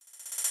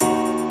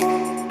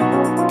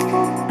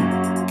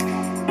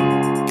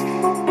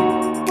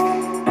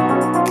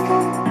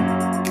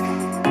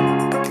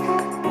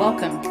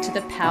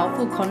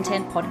Powerful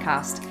Content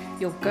Podcast,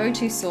 your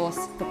go-to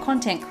source for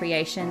content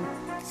creation,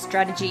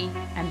 strategy,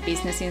 and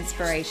business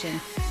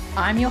inspiration.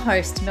 I'm your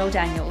host, Mel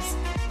Daniels,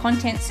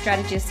 content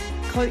strategist,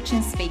 coach,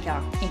 and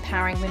speaker,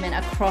 empowering women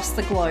across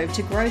the globe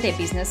to grow their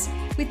business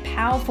with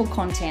powerful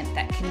content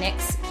that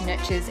connects,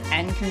 nurtures,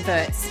 and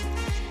converts.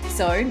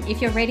 So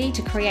if you're ready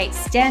to create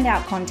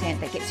standout content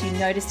that gets you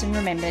noticed and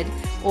remembered,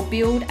 or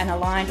build an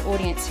aligned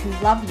audience who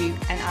love you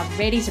and are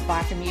ready to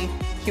buy from you,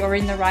 you're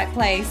in the right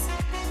place.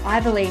 I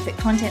believe that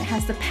content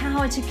has the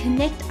power to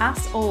connect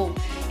us all.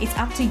 It's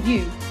up to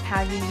you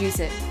how you use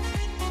it.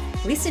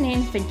 Listen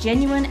in for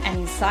genuine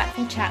and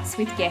insightful chats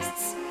with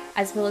guests,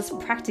 as well as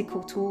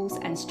practical tools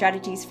and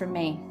strategies from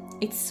me.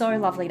 It's so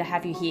lovely to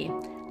have you here.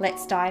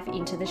 Let's dive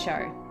into the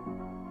show.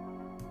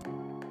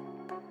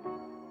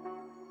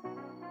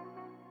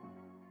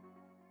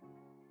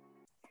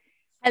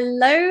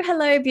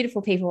 Hello,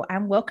 beautiful people,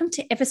 and welcome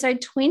to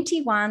episode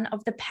 21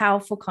 of the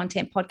Powerful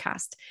Content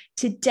Podcast.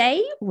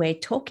 Today, we're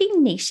talking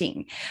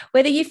niching.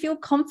 Whether you feel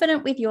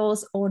confident with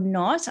yours or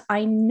not,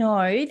 I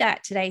know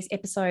that today's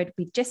episode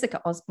with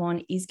Jessica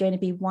Osborne is going to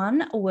be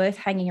one worth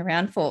hanging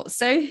around for.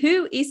 So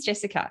who is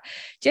Jessica?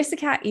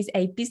 Jessica is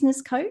a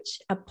business coach,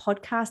 a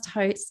podcast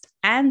host,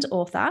 and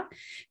author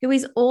who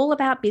is all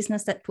about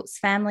business that puts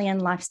family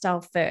and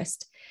lifestyle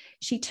first.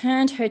 She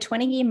turned her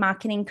 20-year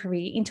marketing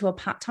career into a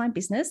part-time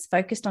business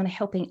focused on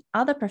helping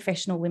other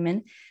professional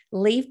women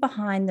leave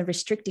behind the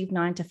restrictive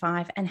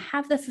 9-to-5 and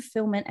have the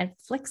fulfillment and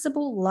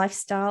flexible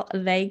lifestyle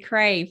they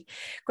crave.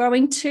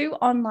 Growing 2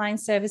 online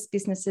service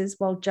businesses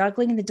while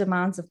juggling the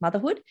demands of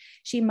motherhood,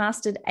 she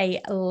mastered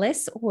a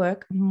less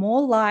work,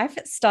 more life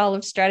style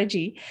of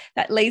strategy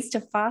that leads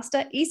to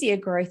faster, easier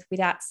growth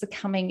without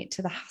succumbing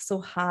to the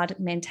hustle hard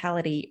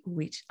mentality,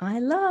 which I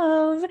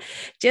love.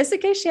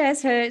 Jessica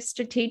shares her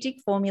strategic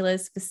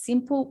formulas for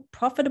simple,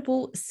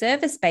 profitable,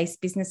 service-based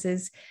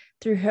businesses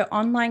through her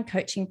online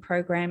coaching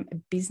program,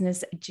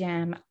 Business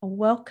Jam.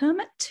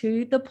 Welcome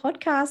to the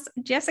podcast,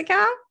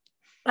 Jessica.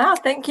 Oh,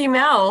 thank you,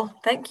 Mel.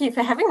 Thank you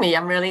for having me.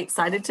 I'm really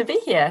excited to be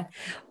here.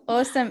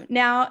 Awesome.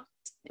 Now,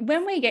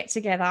 when we get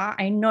together,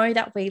 I know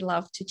that we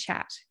love to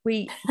chat.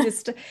 We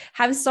just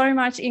have so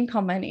much in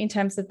common in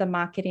terms of the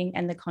marketing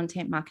and the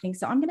content marketing.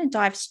 So I'm going to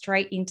dive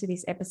straight into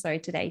this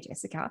episode today,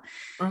 Jessica.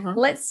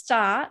 Let's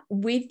start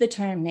with the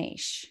term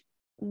niche.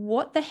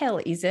 What the hell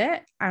is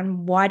it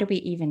and why do we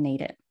even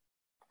need it?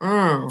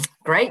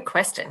 Great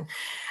question.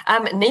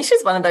 Niche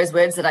is one of those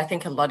words that I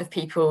think a lot of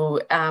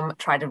people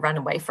try to run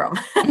away from.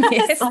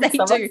 Yes, like they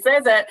someone do.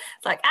 says it,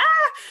 it's like,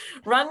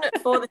 run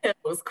for the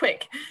hills,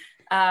 quick.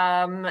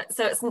 So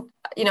it's,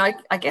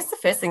 I guess the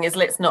first thing is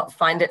let's not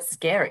find it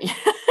scary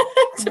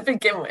to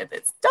begin with.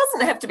 It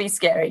doesn't have to be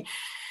scary.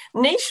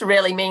 Niche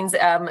really means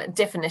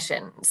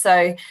definition.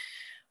 So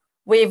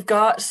we've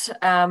got,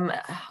 I'm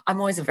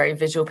always a very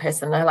visual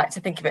person. I like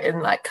to think of it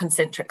in like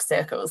concentric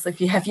circles.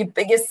 If you have your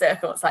biggest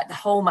circle, it's like the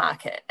whole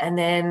market. And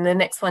then the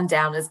next one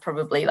down is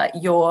probably like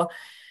your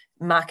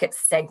market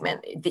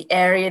segment, the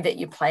area that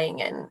you're playing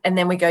in. And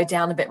then we go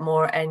down a bit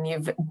more and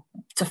you've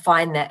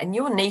defined that. And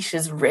your niche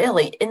is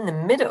really in the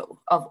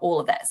middle of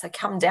all of that. So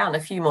come down a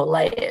few more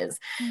layers.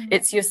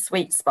 It's your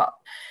sweet spot.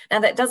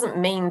 Now, that doesn't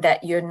mean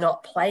that you're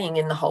not playing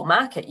in the whole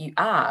market. You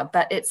are,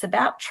 but it's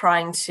about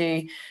trying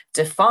to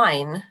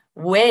define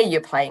where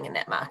you're playing in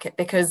that market,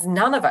 because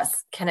none of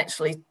us can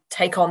actually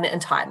take on the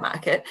entire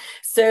market,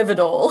 serve it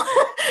all,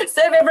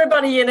 serve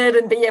everybody in it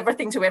and be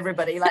everything to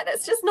everybody. Like,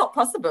 that's just not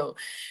possible.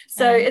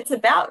 So it's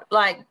about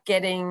like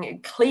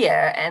getting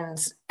clear and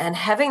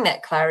having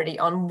that clarity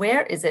on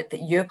where is it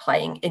that you're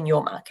playing in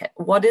your market?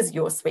 What is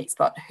your sweet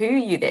spot? Who are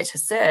you there to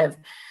serve?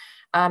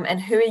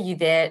 And who are you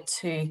there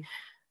to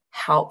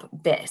help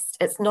best?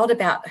 It's not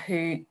about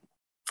who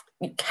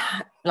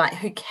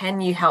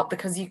can you help,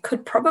 because you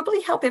could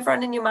probably help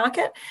everyone in your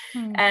market.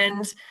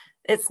 And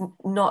it's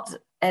not,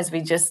 as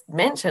we just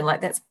mentioned,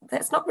 like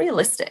that's not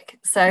realistic.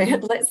 So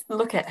let's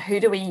look at who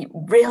do we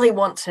really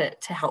want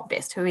to help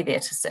best, who are we there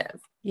to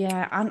serve.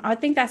 Yeah, and I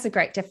think that's a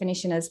great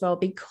definition as well,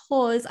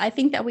 because I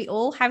think that we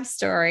all have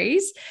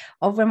stories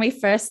of when we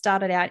first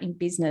started out in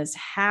business,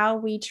 how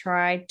we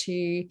tried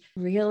to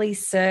really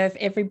serve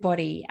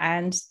everybody.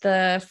 And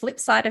the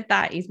flip side of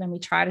that is when we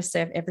try to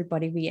serve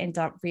everybody, we end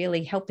up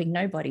really helping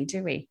nobody,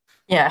 do we?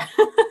 Yeah.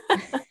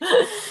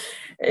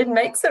 It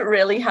makes it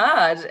really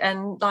hard.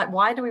 And like,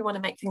 why do we want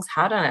to make things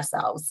hard on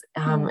ourselves?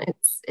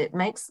 It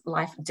makes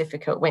life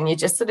difficult when you're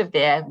just sort of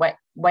there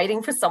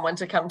waiting for someone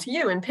to come to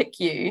you and pick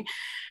you.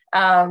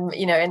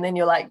 And then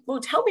you're like,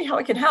 well, tell me how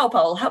I can help.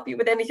 I'll help you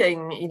with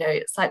anything.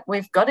 It's like,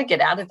 we've got to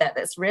get out of that.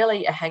 That's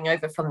really a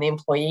hangover from the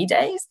employee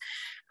days.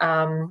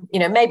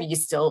 Maybe you're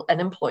still an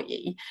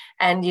employee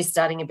and you're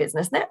starting a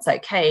business, and that's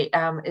okay.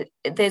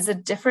 There's a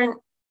different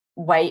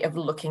way of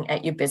looking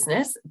at your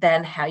business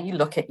than how you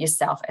look at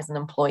yourself as an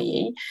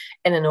employee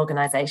in an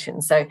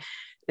organization. So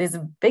there's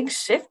a big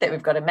shift that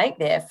we've got to make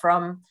there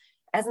from,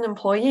 as an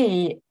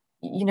employee,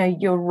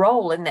 your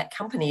role in that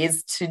company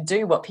is to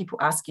do what people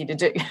ask you to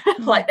do.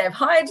 Like, they've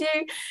hired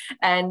you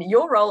and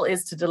your role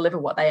is to deliver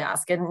what they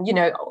ask. And,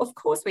 of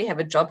course we have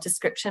a job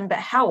description, but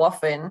how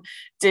often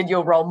did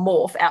your role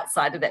morph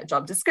outside of that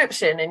job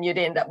description, and you'd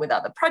end up with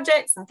other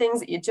projects and things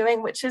that you're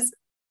doing, which is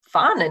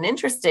fun and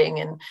interesting,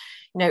 and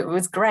it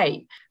was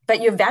great.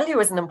 But your value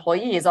as an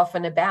employee is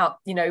often about,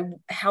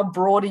 how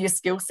broad are your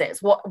skill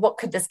sets? What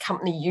could this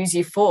company use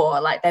you for?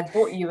 Like, they've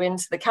brought you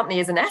into the company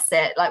as an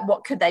asset. Like,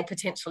 what could they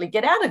potentially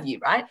get out of you,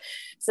 right?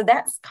 So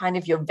that's kind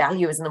of your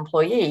value as an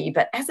employee.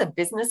 But as a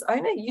business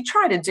owner, you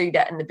try to do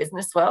that in the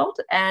business world,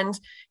 and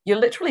you're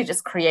literally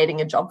just creating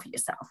a job for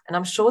yourself. And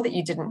I'm sure that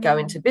you didn't go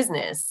into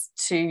business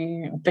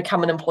to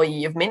become an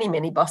employee of many,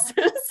 many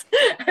bosses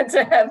and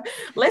to have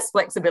less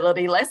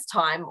flexibility, less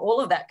time,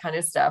 all of that kind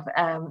of stuff,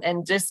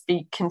 and just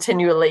be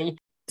continually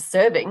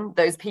serving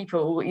those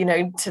people,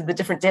 to the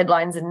different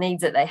deadlines and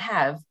needs that they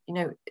have.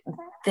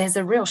 There's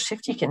a real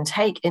shift you can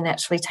take in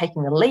actually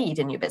taking the lead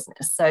in your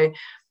business. So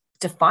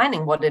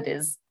defining what it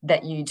is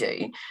that you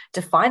do,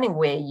 defining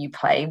where you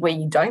play, where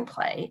you don't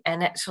play,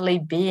 and actually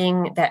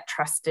being that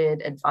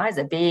trusted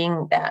advisor,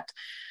 being that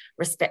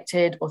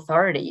respected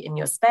authority in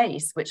your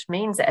space, which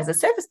means that as a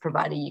service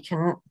provider, you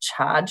can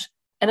charge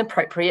an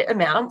appropriate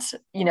amount,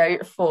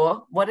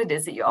 for what it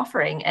is that you're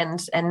offering, and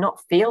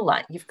not feel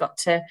like you've got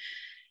to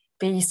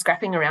be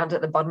scrapping around at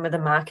the bottom of the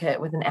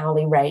market with an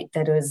hourly rate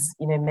that is,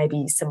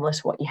 maybe similar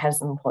to what you had as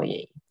an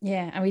employee.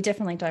 Yeah, and we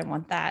definitely don't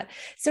want that.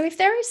 So if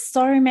there are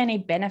so many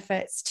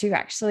benefits to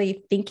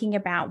actually thinking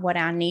about what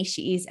our niche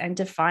is and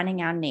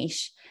defining our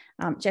niche,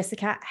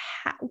 Jessica,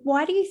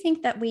 why do you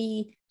think that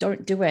we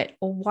don't do it?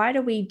 Or why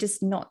do we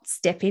just not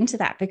step into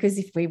that? Because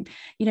if we,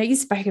 you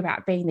spoke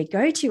about being the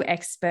go-to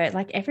expert,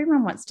 like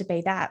everyone wants to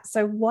be that.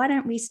 So why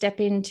don't we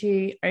step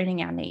into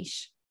owning our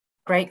niche?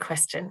 Great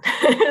question.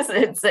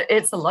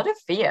 It's a lot of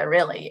fear,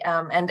 really.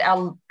 And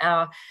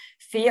our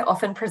fear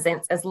often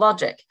presents as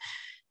logic.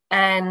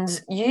 And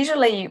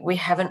usually we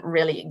haven't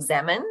really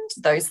examined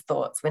those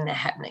thoughts when they're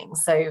happening.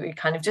 So we're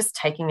kind of just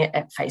taking it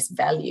at face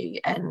value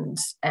and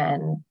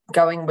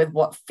going with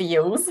what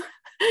feels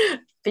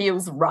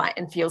right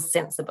and feels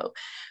sensible.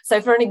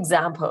 So for an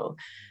example,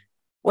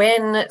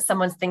 when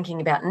someone's thinking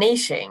about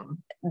niching,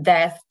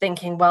 they're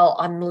thinking, well,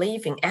 I'm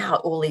leaving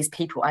out all these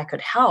people I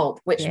could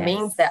help, which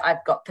means that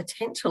I've got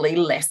potentially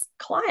less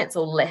clients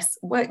or less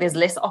work. There's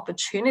less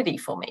opportunity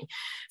for me.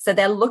 So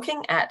they're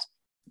looking at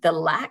the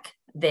lack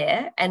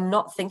there and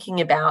not thinking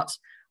about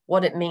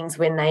what it means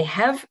when they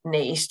have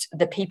niched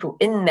the people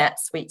in that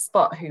sweet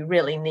spot who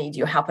really need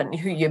your help and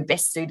who you're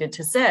best suited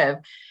to serve.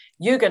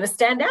 You're going to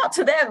stand out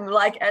to them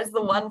like as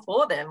the one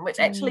for them, which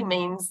actually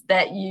means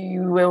that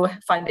you will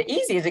find it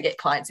easier to get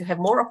clients who have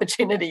more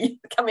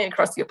opportunity coming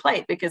across your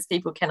plate because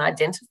people can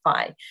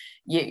identify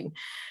you.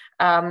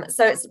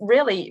 So it's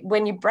really,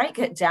 when you break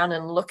it down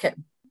and look at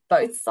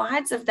both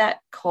sides of that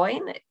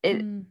coin,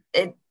 the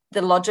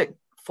logic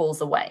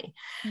falls away.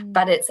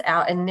 But it's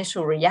our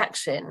initial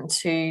reaction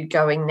to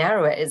going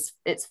narrower is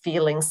it's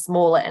feeling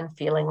smaller and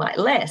feeling like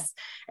less.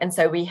 And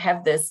so we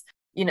have this,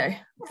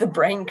 the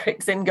brain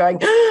kicks in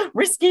going,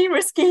 risky,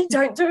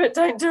 don't do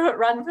it,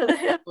 run for the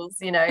hills,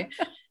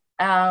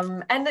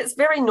 and it's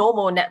very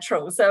normal and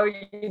natural. So,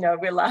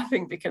 we're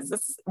laughing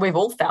because we've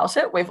all felt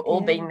it. We've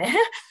all been there.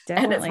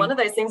 Definitely. And it's one of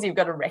those things you've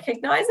got to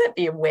recognize it,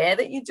 be aware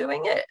that you're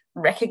doing it,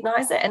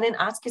 recognize it, and then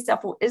ask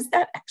yourself, well, is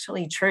that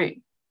actually true?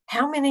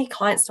 How many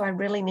clients do I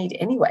really need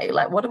anyway?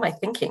 Like, what am I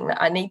thinking?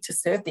 That I need to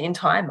serve the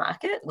entire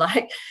market?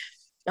 Like,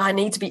 I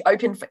need to be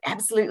open for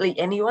absolutely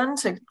anyone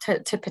to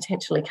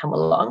potentially come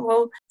along.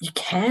 Well, you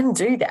can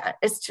do that.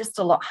 It's just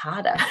a lot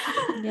harder.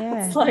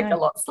 Yeah, it's a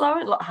lot slower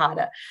and a lot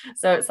harder.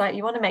 So it's like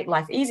you want to make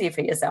life easier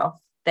for yourself,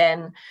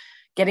 then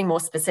getting more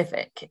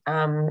specific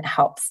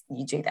helps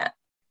you do that.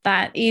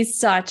 That is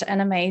such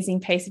an amazing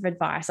piece of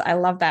advice. I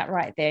love that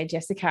right there,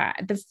 Jessica.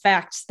 The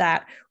fact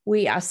that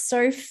we are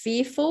so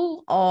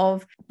fearful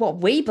of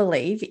what we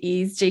believe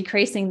is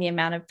decreasing the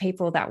amount of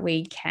people that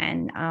we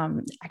can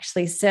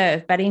actually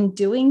serve. But in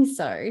doing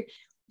so,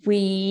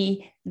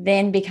 we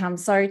then become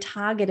so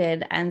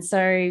targeted and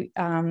so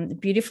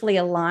beautifully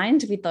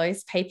aligned with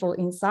those people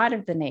inside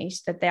of the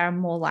niche that they are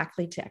more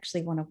likely to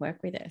actually want to work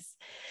with us.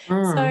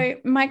 So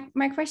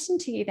my question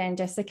to you then,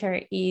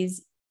 Jessica,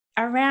 is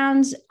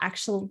around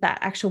that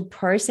actual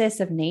process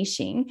of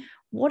niching.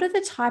 What are the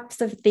types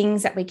of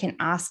things that we can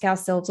ask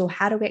ourselves, or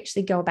how do we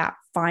actually go about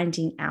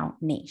finding our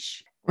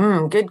niche?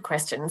 Good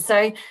question.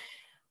 So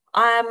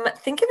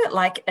think of it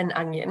like an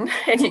onion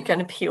and you're going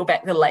to peel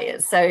back the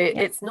layers. So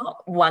it's not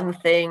one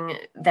thing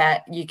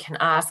that you can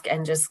ask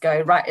and just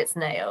go, right, it's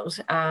nailed.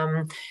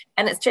 And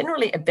it's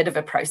generally a bit of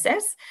a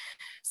process.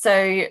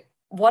 So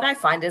what I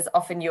find is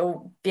often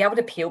you'll be able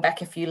to peel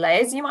back a few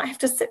layers. You might have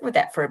to sit with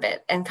that for a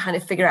bit and kind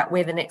of figure out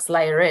where the next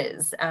layer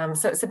is.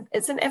 So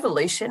it's an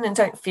evolution, and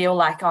don't feel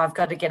like, I've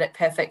got to get it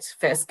perfect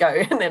first go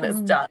and then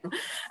it's done.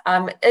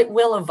 It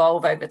will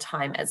evolve over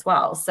time as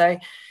well. So,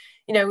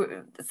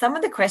 some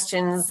of the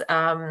questions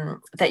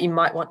that you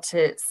might want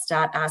to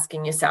start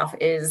asking yourself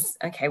is,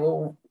 okay,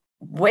 well,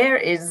 where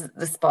is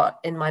the spot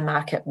in my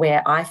market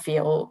where I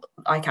feel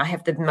like I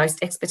have the most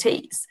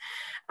expertise?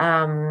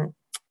 What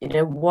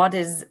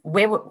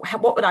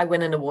would I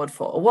win an award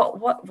for?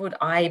 What would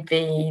I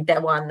be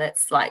the one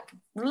that's like,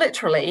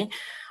 literally,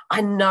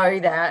 I know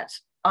that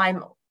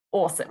I'm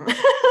awesome.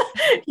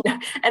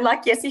 And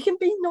like, yes, you can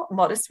be not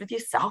modest with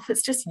yourself.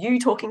 It's just you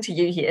talking to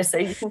you here. So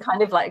you can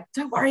kind of like,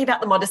 don't worry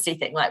about the modesty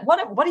thing. Like,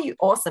 what are you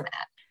awesome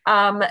at?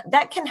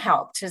 That can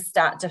help to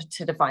start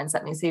to define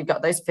something. So you've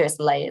got those first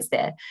layers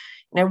there.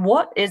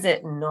 What is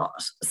it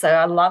not? So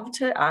I love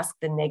to ask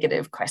the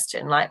negative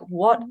question, like,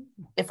 what,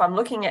 if I'm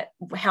looking at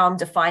how I'm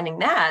defining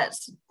that,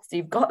 so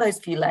you've got those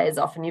few layers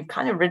off and you've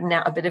kind of written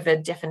out a bit of a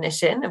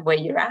definition of where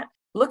you're at,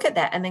 look at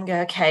that and then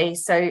go, okay,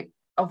 so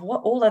of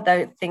what all of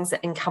those things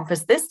that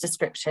encompass this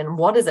description,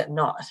 what is it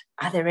not?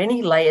 Are there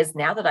any layers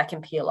now that I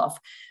can peel off?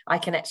 I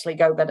can actually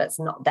go, but it's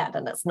not that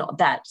and it's not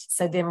that.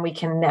 So then we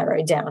can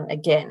narrow down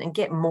again and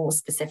get more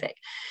specific.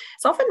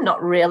 It's often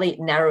not really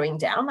narrowing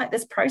down. Like,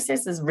 this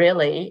process is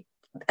really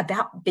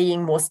about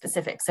being more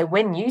specific. So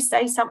when you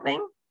say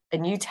something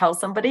and you tell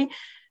somebody,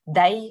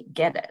 they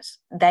get it.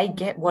 They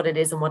get what it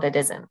is and what it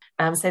isn't.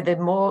 So the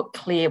more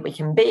clear we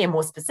can be and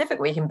more specific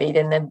we can be,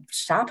 then the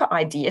sharper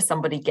idea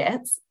somebody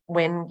gets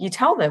when you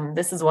tell them,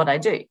 this is what I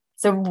do.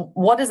 So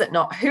what is it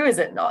not? Who is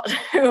it not?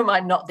 Who am I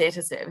not there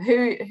to serve?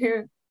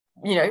 Who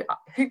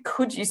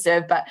could you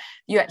serve, but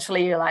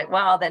you're like,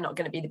 wow, they're not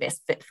going to be the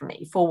best fit for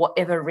me for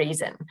whatever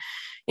reason,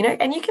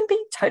 and you can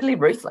be totally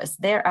ruthless.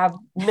 There are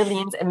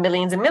millions and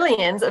millions and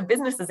millions of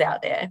businesses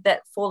out there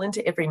that fall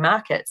into every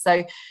market.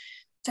 So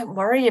don't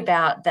worry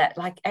about that.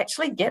 Like,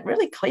 actually get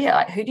really clear,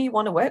 like, who do you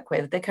want to work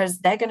with? Because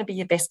they're going to be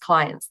your best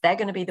clients. They're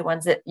going to be the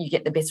ones that you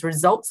get the best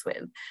results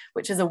with,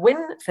 which is a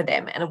win for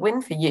them and a win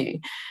for you.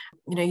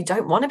 You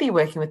don't want to be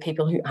working with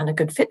people who aren't a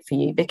good fit for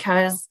you,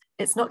 because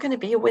it's not going to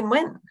be a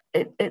win-win.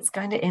 It's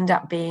going to end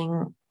up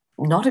being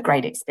not a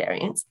great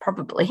experience,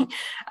 probably,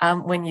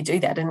 when you do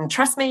that. And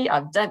trust me,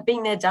 I've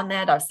been there, done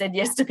that. I've said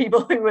yes to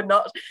people who were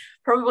not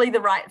probably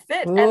the right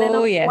fit, and then I've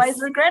always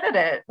regretted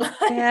it.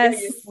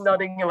 Yes. You're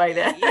nodding away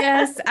there.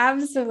 Yes,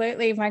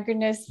 absolutely. My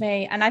goodness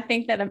me. And I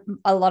think that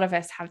a lot of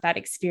us have that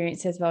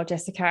experience as well,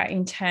 Jessica,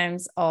 in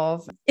terms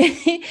of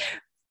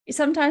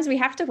sometimes we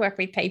have to work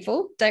with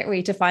people, don't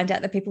we, to find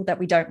out the people that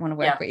we don't want to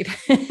work with.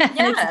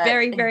 It's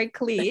very, very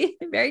clear,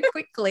 very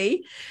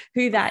quickly,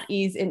 who that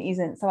is and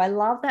isn't. So I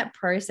love that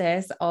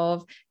process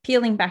of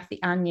peeling back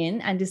the onion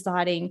and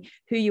deciding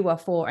who you are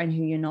for and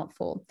who you're not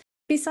for.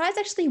 Besides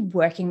actually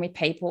working with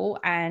people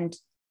and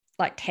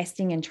like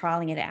testing and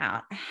trialing it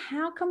out,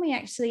 how can we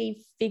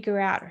actually figure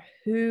out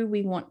who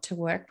we want to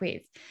work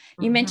with?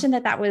 You mentioned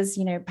that was,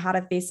 part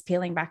of this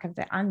peeling back of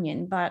the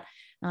onion, but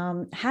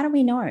how do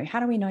we know?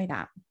 How do we know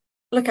that?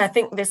 Look, I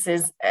think this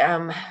is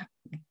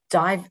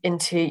dive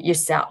into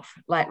yourself,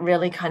 like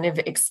really kind of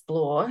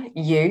explore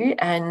you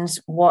and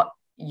what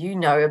you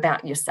know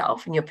about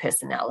yourself and your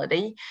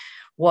personality,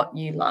 what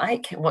you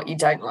like, what you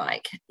don't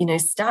like.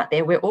 Start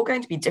there. We're all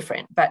going to be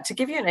different. But to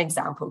give you an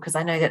example, because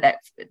I know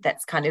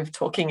that's kind of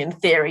talking in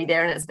theory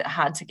there, and it's a bit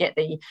hard to get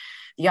the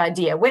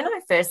idea. When I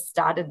first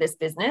started this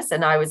business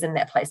and I was in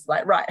that place,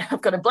 like, right,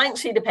 I've got a blank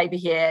sheet of paper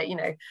here,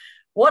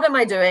 what am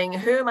I doing?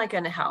 Who am I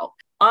going to help?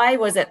 I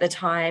was, at the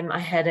time, I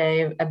had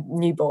a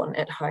newborn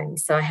at home.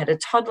 So I had a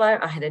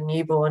toddler, I had a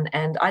newborn,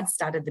 and I'd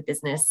started the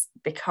business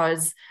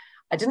because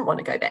I didn't want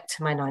to go back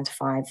to my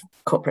 9-to-5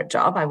 corporate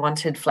job. I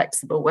wanted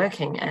flexible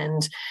working.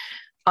 And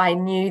I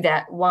knew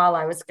that while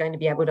I was going to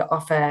be able to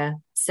offer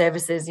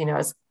services, I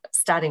was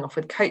starting off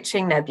with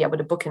coaching, they'd be able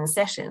to book in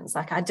sessions.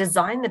 Like, I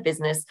designed the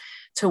business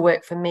to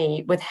work for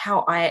me with how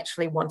I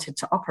actually wanted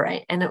to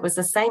operate. And it was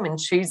the same in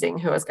choosing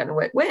who I was going to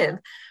work with.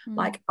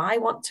 Like, I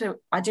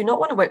do not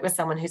want to work with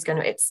someone who's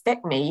going to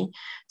expect me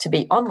to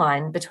be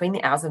online between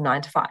the hours of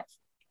 9 to 5.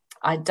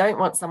 I don't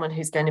want someone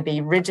who's going to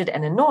be rigid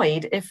and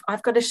annoyed if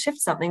I've got to shift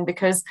something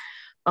because,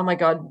 oh my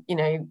God,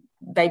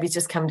 baby's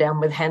just come down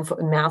with hand, foot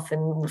and mouth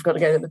and we've got to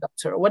go to the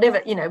doctor or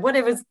whatever,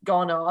 whatever's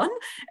gone on,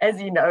 as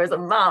as a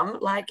mum,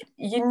 like,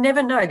 you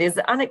never know. There's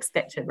the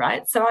unexpected,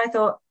 right? So I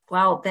thought,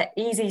 well, the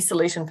easy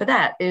solution for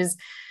that is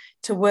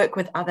to work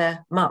with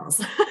other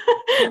mums,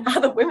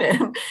 other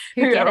women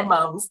who are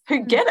mums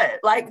who get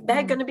it. Like,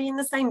 they're going to be in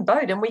the same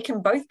boat and we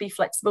can both be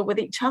flexible with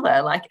each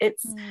other. Like,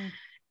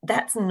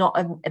 that's not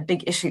a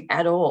big issue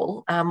at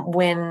all.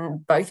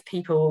 When both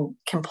people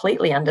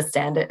completely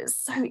understand it,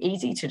 it's so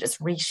easy to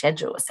just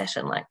reschedule a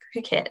session. Like,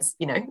 who cares?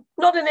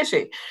 Not an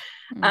issue.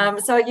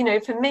 So,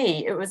 for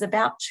me, it was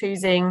about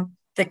choosing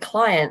the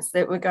clients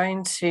that were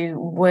going to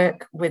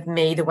work with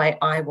me the way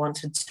I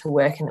wanted to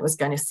work and it was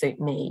going to suit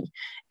me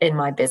in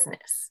my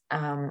business.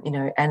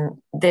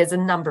 And there's a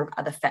number of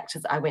other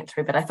factors I went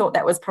through, but I thought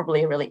that was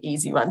probably a really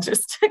easy one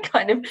just to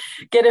kind of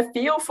get a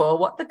feel for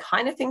what the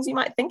kind of things you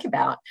might think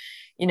about.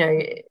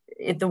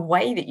 The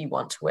way that you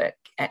want to work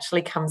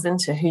actually comes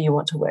into who you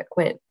want to work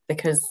with,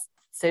 because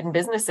certain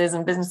businesses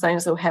and business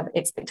owners will have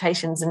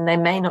expectations and they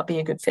may not be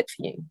a good fit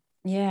for you.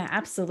 Yeah,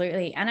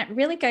 absolutely. And it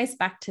really goes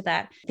back to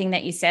that thing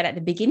that you said at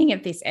the beginning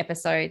of this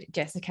episode,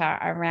 Jessica,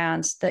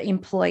 around the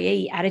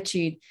employee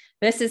attitude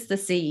versus the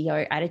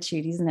CEO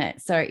attitude, isn't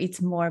it? So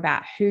it's more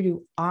about who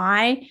do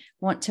I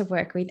want to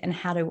work with and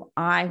how do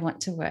I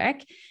want to work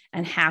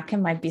and how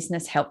can my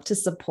business help to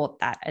support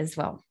that as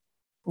well?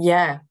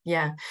 Yeah,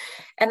 yeah.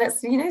 And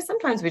it's,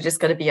 sometimes we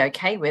just got to be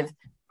okay with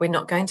we're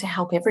not going to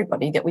help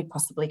everybody that we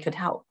possibly could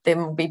help. There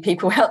will be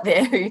people out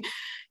there who,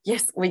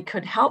 yes, we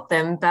could help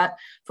them, but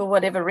for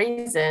whatever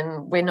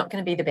reason, we're not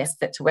going to be the best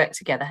fit to work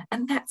together.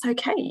 And that's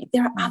okay.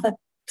 There are other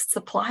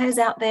suppliers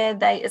out there.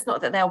 It's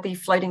not that they'll be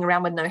floating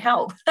around with no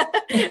help.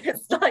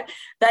 It's like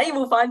they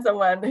will find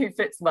someone who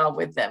fits well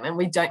with them, and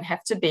we don't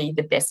have to be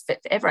the best fit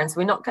for everyone. So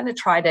we're not going to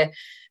try to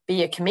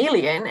be a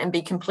chameleon and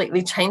be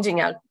completely changing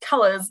our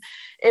colors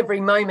every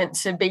moment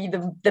to be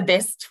the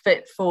best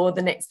fit for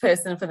the next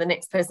person, for the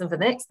next person, for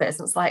the next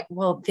person. It's like,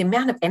 well, the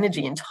amount of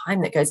energy and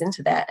time that goes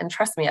into that, and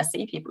trust me, I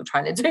see people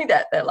trying to do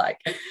that. They're like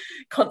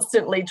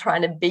constantly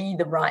trying to be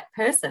the right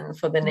person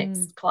for the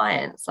next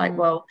client. It's like,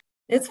 well,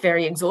 it's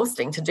very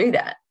exhausting to do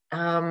that.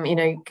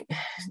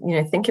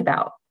 Think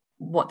about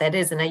what that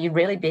is, and are you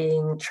really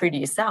being true to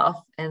yourself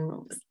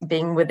and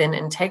being within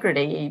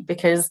integrity?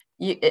 Because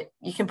you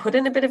can put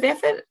in a bit of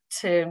effort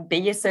to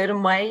be a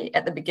certain way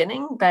at the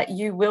beginning, but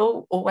you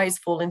will always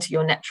fall into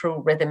your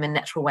natural rhythm and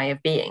natural way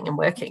of being and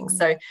working.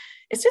 So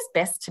it's just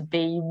best to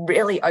be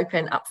really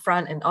open,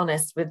 upfront, and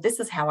honest with this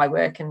is how I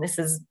work and this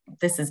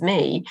is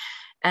me,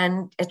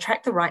 and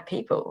attract the right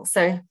people.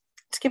 So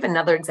to give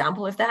another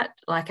example of that,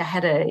 like I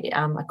had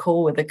a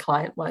call with a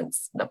client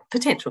once, a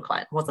potential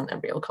client, wasn't a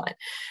real client,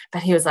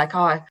 but he was like,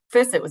 oh,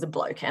 first it was a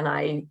bloke, and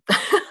I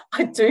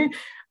do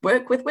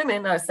work with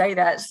women. I say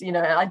that,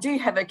 I do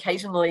have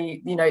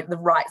occasionally, the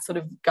right sort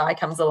of guy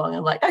comes along.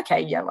 I'm like,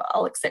 okay, yeah, well,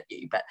 I'll accept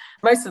you. But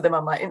most of them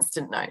are my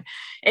instant no.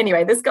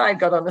 Anyway, this guy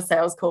got on a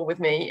sales call with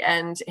me,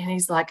 and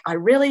he's like, I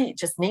really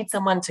just need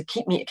someone to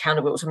keep me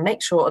accountable, to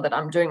make sure that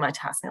I'm doing my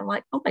task. And I'm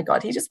like, oh my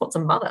God, he just wants a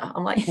mother.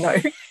 I'm like, no,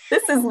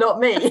 this is not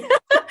me.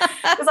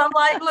 Because I'm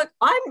like, look,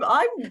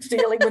 I'm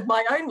dealing with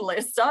my own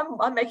list.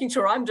 I'm making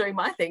sure I'm doing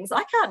my things.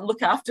 I can't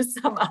look after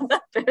some other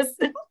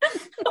person.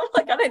 I'm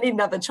like, I don't need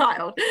another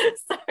child.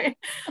 So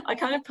I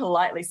kind of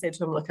politely said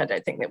to him, look, I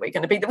don't think that we're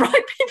going to be the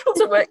right people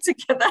to work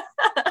together.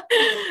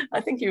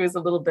 I think he was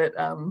a little bit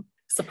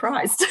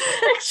surprised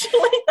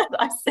actually that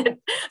I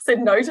said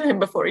no to him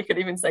before he could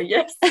even say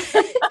yes.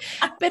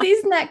 But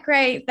isn't that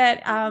great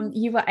that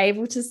you were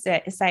able to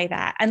say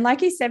that? And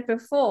like you said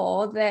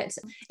before, that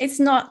it's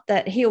not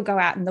that he'll go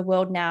out in the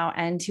world now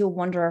and he'll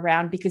wander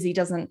around because he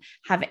doesn't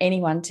have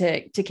anyone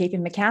to keep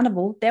him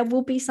accountable. There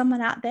will be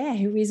someone out there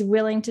who is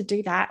willing to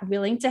do that,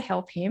 willing to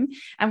help him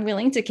and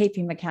willing to keep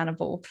him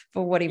accountable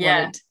for what he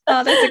wanted.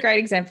 Oh, that's a great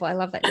example. I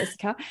love that,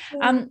 Jessica.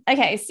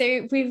 Okay,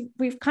 so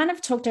we've kind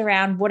of talked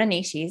around what a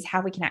niche is,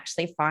 how we can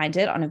actually find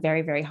it on a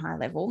very, very high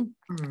level.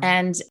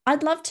 And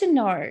I'd love to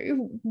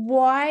know,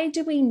 why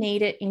do we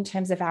need it in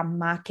terms of our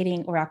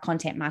marketing or our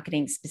content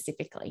marketing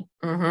specifically?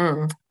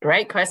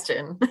 Great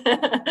question.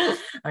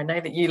 I know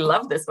that you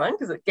love this one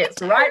because it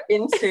gets right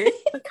into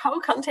the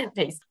whole content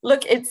piece.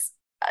 Look, it's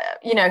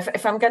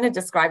if I'm going to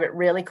describe it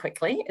really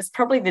quickly, it's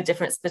probably the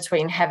difference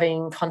between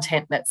having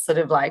content that's sort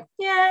of like,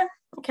 yeah,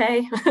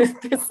 okay,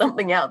 there's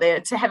something out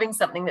there, to having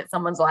something that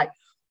someone's like,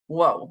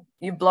 whoa,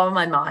 you blow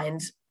my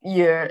mind.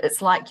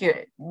 It's like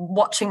you're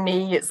watching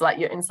me. It's like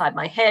you're inside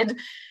my head.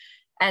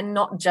 And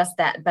not just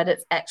that, but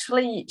it's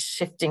actually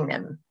shifting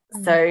them.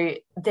 So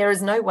there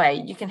is no way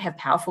you can have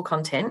powerful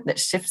content that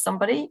shifts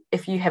somebody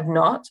if you have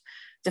not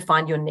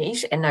defined your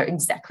niche and know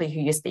exactly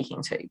who you're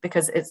speaking to,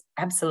 because it's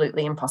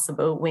absolutely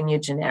impossible when you're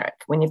generic,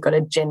 when you've got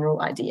a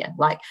general idea.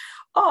 Like,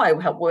 oh, I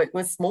help work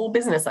with small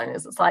business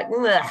owners. It's like,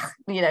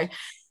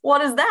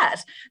 what is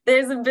that?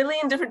 There's a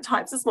billion different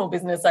types of small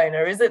business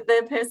owner. Is it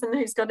the person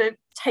who's got a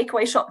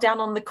takeaway shop down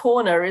on the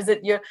corner? Is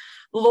it your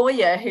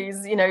lawyer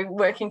who's,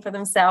 working for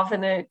themselves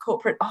in a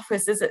corporate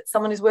office? Is it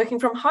someone who's working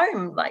from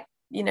home? Like,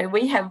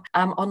 we have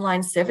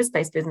online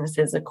service-based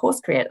businesses, a course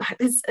creator.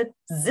 There's a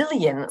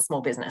zillion small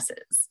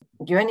businesses.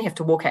 You only have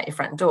to walk out your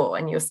front door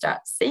and you'll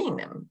start seeing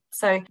them.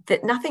 So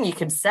that nothing you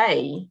could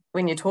say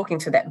when you're talking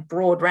to that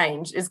broad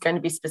range is going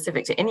to be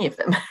specific to any of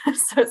them.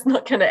 So it's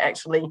not going to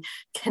actually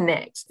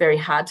connect. Very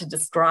hard to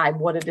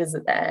describe what it is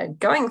that they're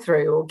going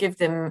through or give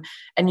them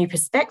a new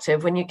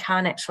perspective when you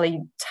can't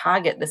actually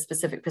target the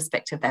specific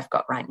perspective they've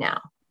got right now.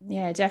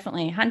 Yeah,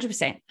 definitely.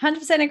 100%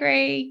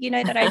 agree. You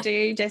know that I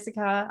do,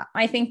 Jessica.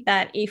 I think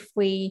that if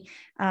we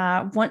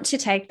want to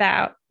take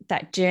that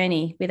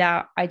journey with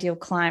our ideal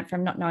client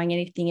from not knowing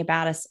anything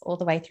about us all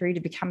the way through to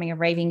becoming a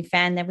raving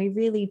fan, then we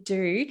really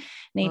do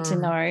need to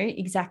know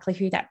exactly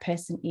who that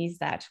person is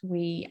that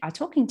we are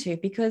talking to.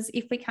 Because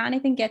if we can't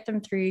even get them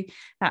through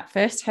that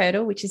first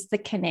hurdle, which is the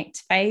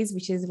connect phase,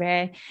 which is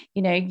where,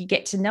 you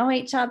get to know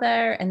each other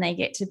and they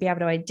get to be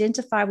able to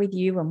identify with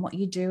you and what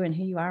you do and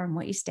who you are and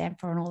what you stand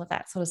for and all of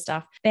that sort of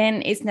stuff,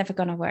 then it's never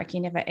going to work.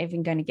 You're never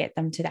even going to get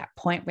them to that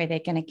point where they're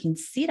going to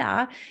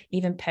consider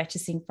even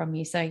purchasing from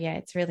you. So yeah,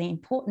 it's really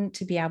important important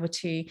to be able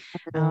to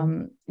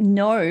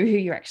know who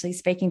you're actually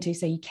speaking to,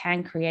 so you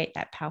can create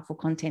that powerful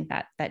content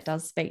that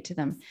does speak to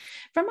them.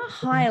 From a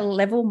higher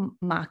level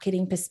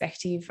marketing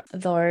perspective,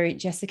 though,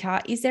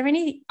 Jessica, is there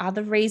any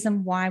other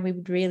reason why we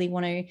would really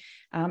want to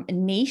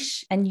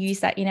niche and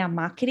use that in our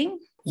marketing?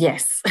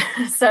 Yes.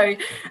 So,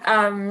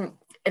 and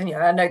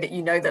I know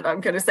that that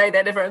I'm going to say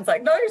that. Everyone's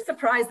like, no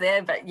surprise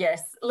there, but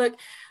yes. Look,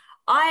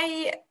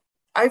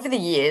 over the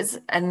years,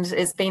 and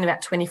it's been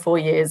about 24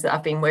 years that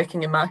I've been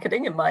working in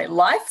marketing in my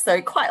life,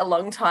 so quite a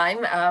long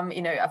time.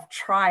 I've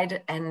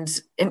tried and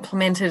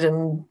implemented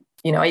and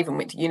I even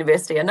went to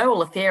university. I know all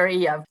the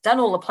theory. I've done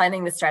all the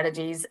planning, the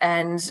strategies.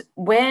 And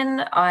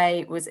when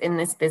I was in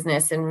this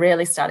business and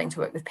really starting to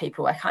work with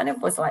people, I kind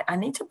of was like, I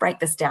need to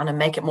break this down and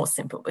make it more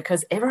simple,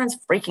 because everyone's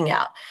freaking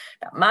out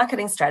about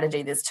marketing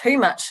strategy. There's too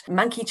much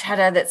monkey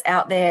chatter that's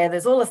out there.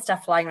 There's all this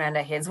stuff flying around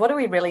our heads. What do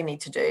we really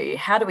need to do?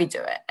 How do we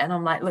do it? And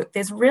I'm like, look,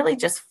 there's really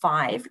just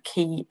 5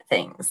 key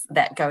things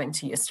that go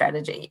into your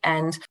strategy,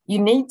 and you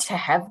need to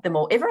have them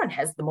all. Everyone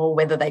has them all,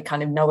 whether they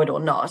kind of know it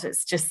or not.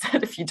 It's just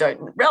that if you don't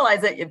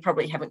realize it, you'd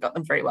probably haven't got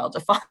them very well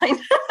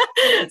defined.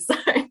 So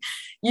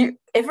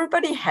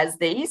everybody has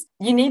these.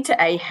 You need to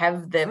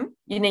have them.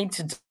 You need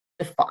to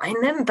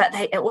define them, but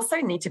they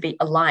also need to be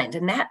aligned.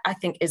 And that, I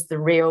think, is the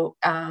real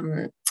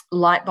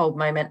light bulb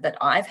moment that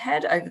I've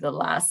had over the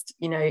last,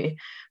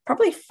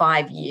 probably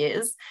 5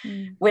 years,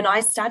 when I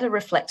started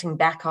reflecting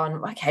back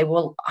on, okay,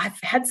 well, I've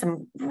had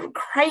some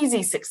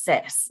crazy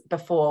success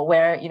before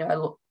where,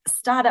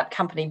 startup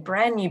company,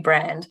 brand new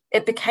brand,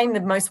 it became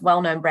the most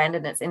well-known brand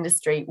in its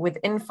industry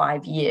within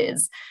 5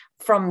 years.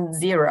 From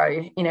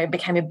zero,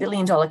 became $1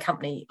 billion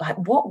company. Like,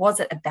 what was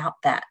it about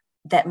that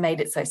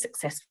made it so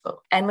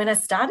successful? And when I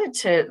started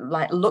to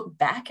look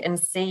back and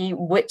see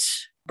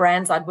which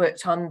brands I'd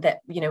worked on that,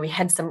 we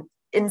had some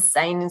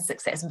insane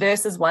success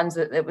versus ones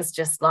that it was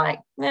just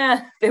there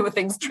were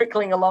things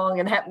trickling along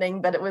and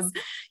happening, but it was,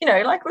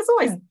 it was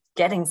always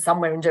getting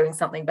somewhere and doing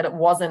something, but it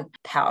wasn't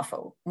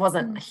powerful,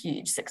 wasn't a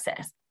huge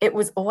success. It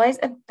was always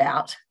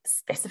about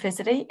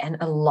specificity and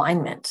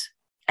alignment.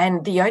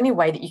 And the only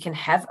way that you can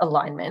have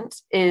alignment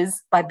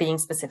is by being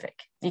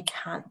specific. You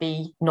can't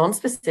be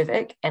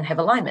non-specific and have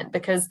alignment,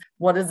 because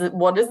what is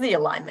the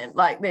alignment?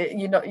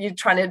 You're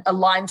trying to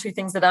align 2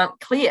 things that aren't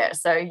clear.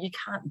 So you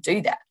can't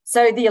do that.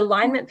 So the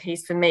alignment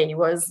piece for me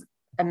was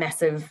a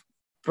massive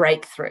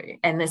breakthrough.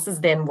 And this is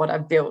then what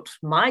I've built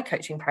my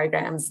coaching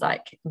programs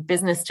like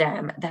Business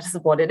Jam. That is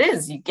what it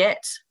is. You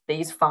get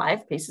these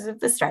 5 pieces of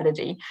the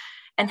strategy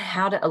and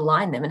how to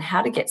align them and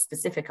how to get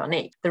specific on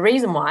each. The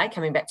reason why,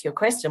 coming back to your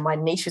question, why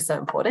niche is so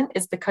important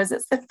is because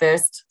it's the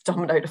first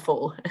domino to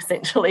fall,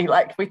 essentially.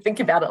 We think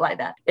about it like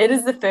that. It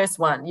is the first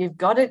one. You've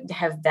got to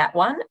have that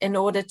one in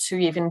order to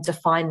even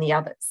define the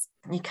others.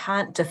 You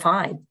can't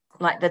define.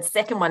 The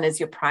second one is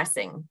your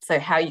pricing. So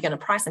how are you going to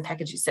price and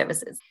package your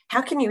services?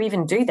 How can you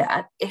even do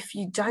that if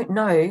you don't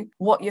know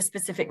what your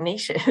specific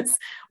niche is,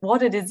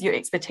 what it is your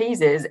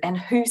expertise is, and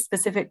who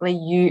specifically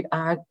you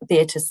are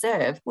there to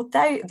serve? Well,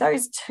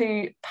 those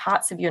 2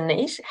 parts of your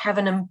niche have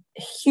a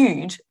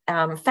huge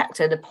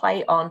factor to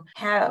play on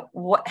how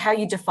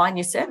you define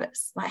your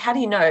service. How do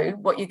you know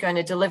what you're going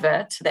to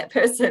deliver to that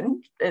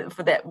person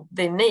for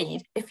their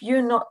need if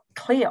you're not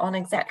clear on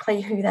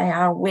exactly who they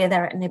are, where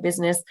they're at in their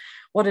business,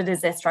 what it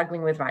is they're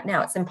struggling with right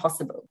now? It's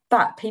impossible.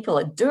 But people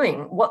are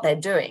doing what they're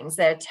doing. So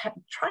they're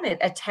trying to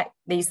attack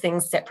these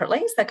things separately.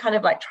 So they're kind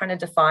of trying to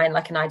define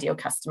an ideal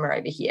customer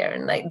over here.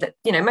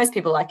 And most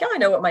people are I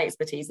know what my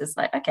expertise is.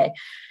 Okay,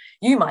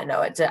 you might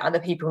know it, other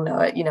people know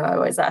it. I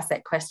always ask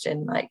that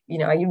question,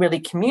 are you really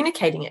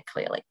communicating it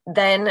clearly?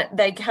 Then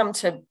they come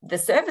to the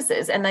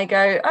services and they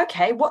go,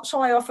 okay, what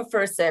shall I offer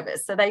for a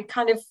service? So they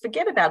kind of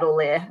forget about all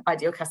their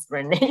ideal customer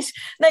and niche.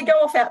 They go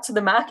off out to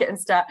the market and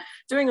start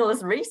doing all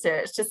this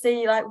research to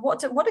see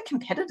what are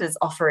competitors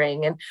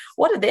offering and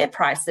what are their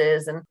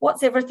prices and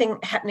what's everything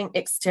happening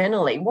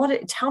externally.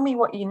 Tell me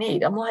what you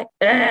need. I'm like,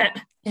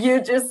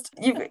 you've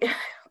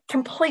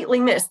completely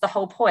missed the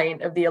whole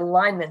point of the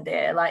alignment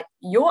there.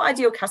 Your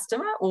ideal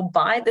customer will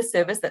buy the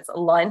service that's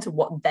aligned to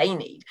what they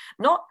need,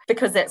 not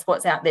because that's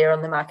what's out there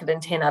on the market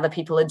and 10 other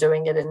people are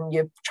doing it and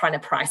you're trying to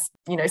price,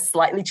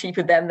 slightly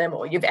cheaper than them,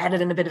 or you've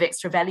added in a bit of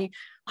extra value.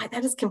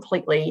 That is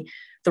completely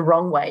the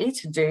wrong way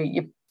to do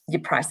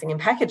your pricing and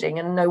packaging.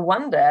 And no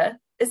wonder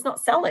it's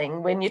not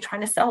selling when you're trying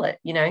to sell it.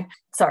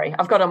 Sorry,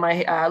 I've got on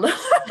my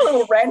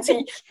little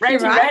ranty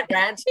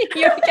rant.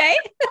 You okay?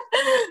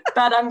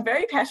 But I'm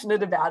very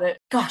passionate about it.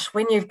 Gosh,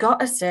 when you've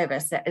got a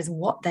service that is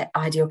what that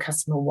ideal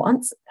customer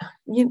wants,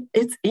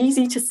 it's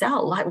easy to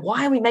sell.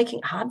 Why are we making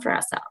it hard for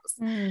ourselves?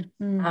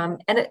 Mm-hmm.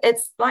 And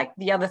it's like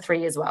the other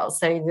 3 as well.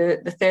 So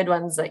the third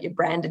one's your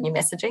brand and your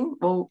messaging.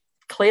 Well,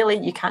 clearly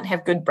you can't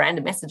have good brand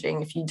and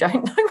messaging if you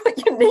don't know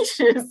what your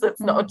niche is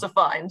that's not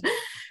defined.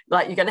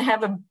 You're going to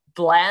have a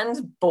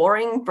bland,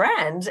 boring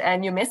brand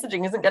and your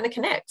messaging isn't going to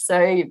connect.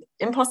 So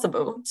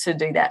impossible to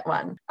do that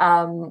one.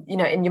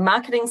 In your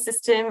marketing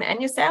system and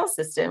your sales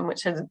system,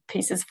 which are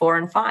pieces 4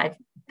 and 5,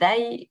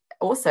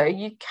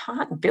 you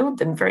can't build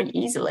them very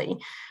easily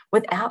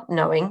without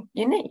knowing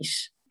your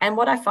niche. And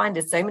what I find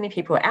is so many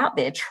people are out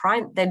there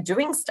they're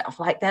doing stuff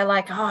like they're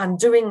like, oh, I'm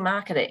doing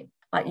marketing.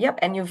 Like, yep.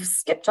 And you've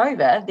skipped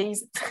over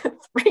these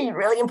 3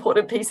 really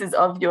important pieces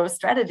of your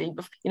strategy.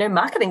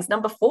 Marketing's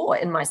number 4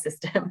 in my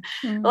system.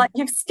 Like,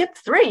 you've skipped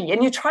 3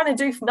 and you're trying to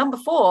do number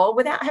 4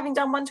 without having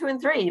done 1, 2, and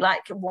 3.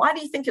 Like, why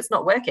do you think it's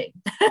not working?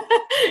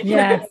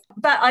 Yeah.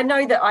 But I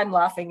know that I'm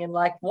laughing and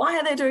like, why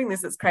are they doing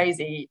this? It's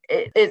crazy.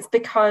 It's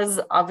because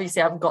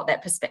obviously I've got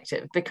that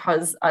perspective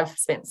because I've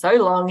spent so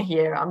long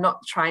here. I'm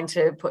not trying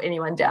to put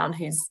anyone down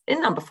who's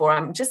in number 4.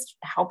 I'm just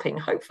helping,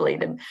 hopefully,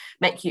 to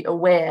make you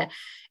aware.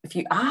 If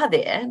you are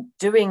there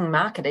doing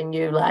marketing,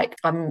 you like,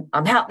 I'm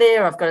out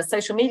there, I've got a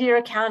social media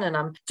account and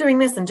I'm doing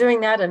this and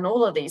doing that and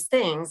all of these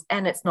things,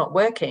 and it's not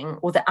working.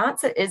 Well, the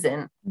answer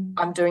isn't,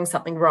 I'm doing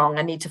something wrong,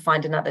 I need to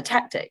find another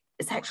tactic.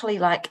 It's actually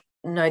like,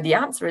 no, the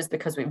answer is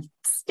because we've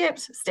skipped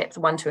steps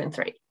 1, 2, and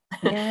 3.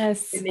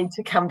 Yes. We need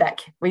to come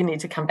back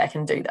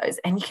and do those.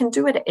 And you can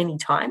do it at any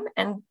time.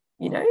 And,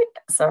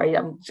 sorry,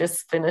 I'm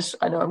just finished.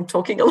 I know I'm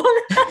talking a lot.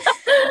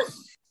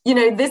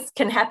 This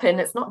can happen.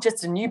 It's not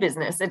just a new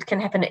business. It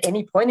can happen at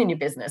any point in your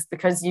business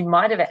because you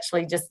might have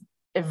actually just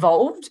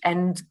evolved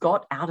and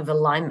got out of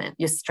alignment.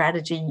 Your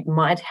strategy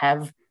might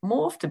have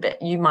morphed a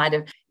bit. You might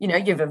have,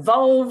 you've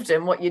evolved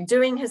and what you're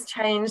doing has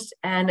changed.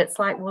 And it's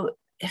like, well,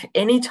 if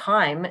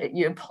anytime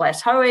you're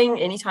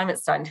plateauing, anytime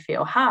it's starting to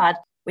feel hard,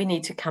 we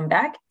need to come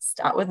back,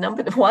 start with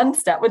number 1,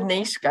 start with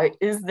niche, go,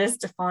 is this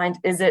defined?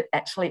 Is it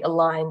actually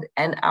aligned?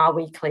 And are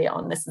we clear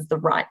on this is the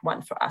right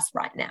one for us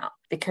right now?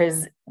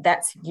 Because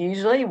that's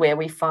usually where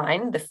we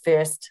find the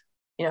first,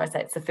 I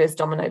say it's the first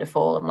domino to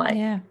fall. I'm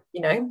like,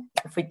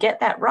 if we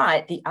get that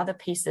right, the other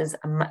pieces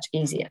are much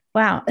easier.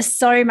 Wow.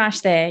 So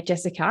much there,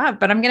 Jessica,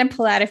 but I'm going to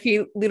pull out a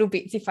few little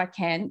bits if I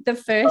can. The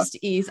first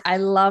is I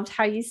loved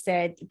how you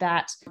said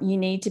that you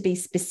need to be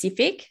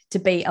specific to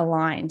be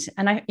aligned.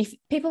 And if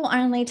people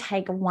only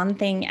take one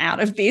thing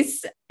out of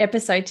this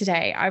episode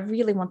today, I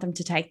really want them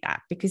to take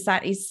that because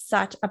that is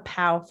such a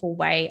powerful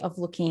way of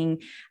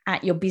looking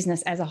at your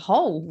business as a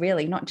whole,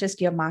 really, not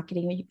just your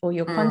marketing or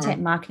your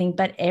content marketing,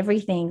 but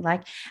everything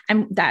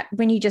and that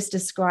when you just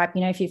describe,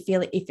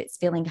 if it's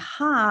feeling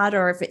hard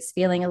or if it's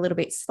feeling a little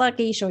bit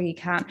sluggish or you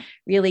can't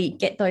really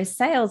get those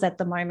sales at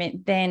the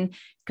moment, then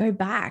go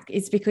back.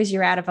 It's because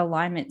you're out of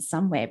alignment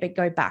somewhere, but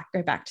go back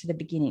to the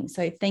beginning.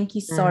 So thank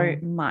you so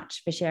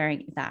much for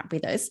sharing that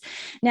with us.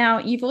 Now,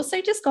 you've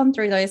also just gone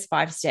through those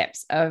 5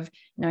 steps of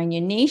knowing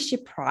your niche,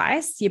 your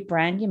price, your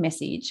brand, your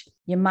message,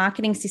 your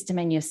marketing system,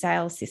 and your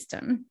sales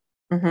system.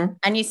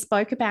 And you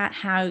spoke about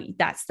how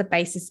that's the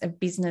basis of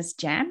Business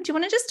Jam. Do you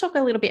want to just talk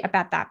a little bit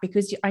about that?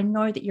 Because I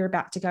know that you're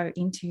about to go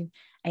into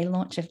a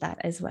launch of that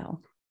as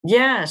well.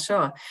 Yeah,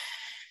 sure.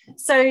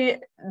 So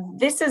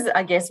this is,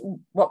 I guess,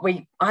 what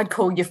I'd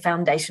call your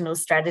foundational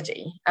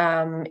strategy.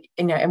 And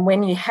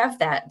when you have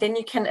that, then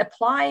you can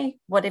apply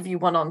whatever you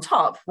want on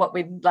top, what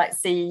we'd like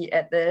see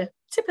at the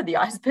tip of the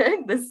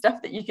iceberg, the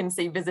stuff that you can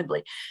see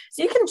visibly.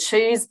 So you can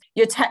choose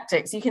your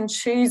tactics, you can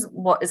choose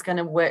what is going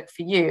to work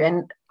for you.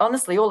 And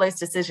honestly, all those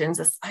decisions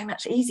are so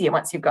much easier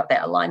once you've got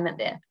that alignment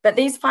there. But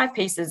these 5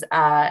 pieces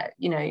are,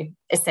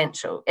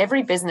 essential.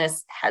 Every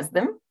business has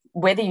them.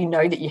 Whether you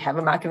know that you have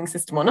a marketing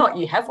system or not,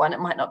 you have one, it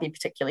might not be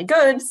particularly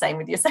good. Same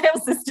with your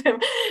sales system.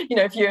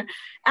 If you're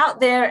out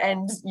there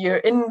and you're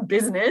in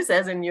business,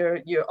 as in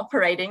you're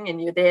operating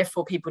and you're there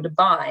for people to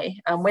buy,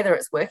 whether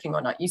it's working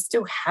or not, you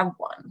still have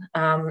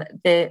one.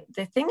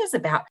 The thing is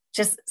about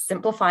just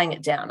simplifying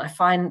it down. I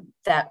find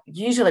that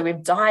usually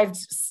we've dived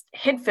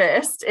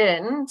headfirst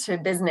into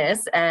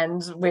business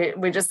and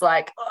we're just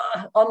like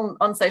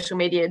on social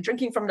media,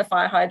 drinking from the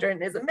fire hydrant.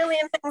 There's a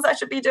million things I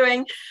should be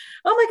doing.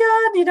 Oh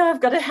my God,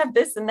 I've got to have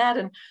this and that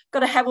and got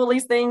to have all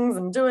these things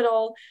and do it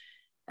all.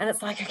 And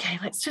it's like, okay,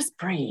 let's just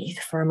breathe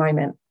for a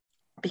moment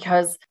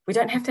because we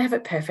don't have to have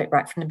it perfect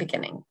right from the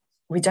beginning.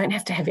 We don't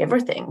have to have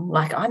everything.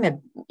 Like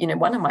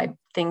one of my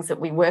things that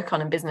we work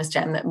on in Business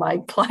Jam that my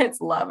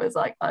clients love is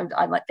like,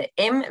 I'm like the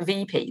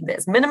MVP,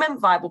 that's minimum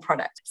viable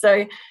product.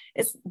 So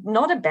it's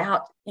not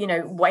about,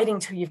 waiting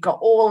till you've got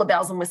all the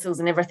bells and whistles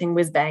and everything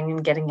whiz bang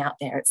and getting out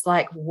there. It's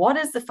like, what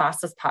is the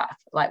fastest path?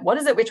 Like, what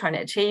is it we're trying to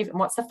achieve? And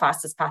what's the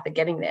fastest path of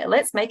getting there?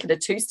 Let's make it a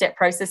 2-step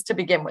process to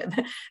begin with.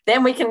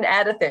 Then we can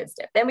add a 3rd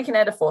step. Then we can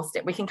add a 4th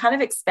step. We can kind of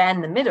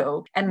expand the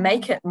middle and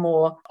make it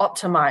more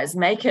optimized,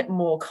 make it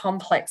more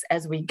complex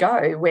as we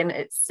go when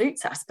it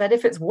suits us. But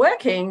if it's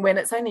working, when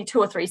it's only 2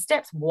 or 3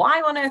 steps,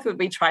 why on earth would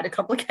we try to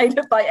complicate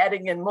it by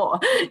adding in more?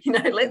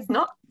 Let's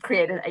not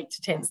create an 8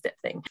 to 10 step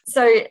thing.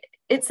 So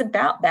it's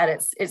about that.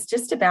 It's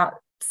just about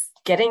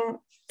getting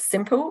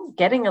simple,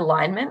 getting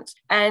alignment.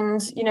 And,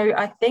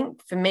 I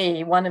think for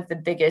me, one of the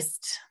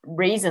biggest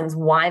reasons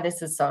why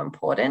this is so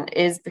important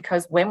is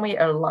because when we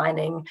are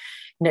aligning,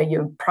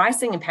 your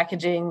pricing and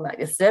packaging, like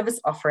the service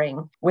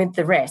offering with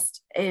the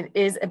rest, it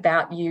is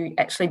about you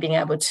actually being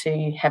able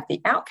to have the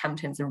outcome in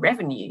terms of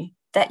revenue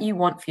that you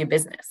want for your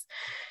business.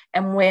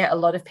 and where a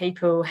lot of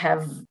people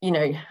have,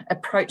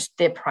 approached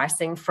their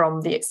pricing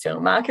from the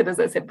external market, as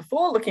I said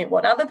before, looking at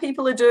what other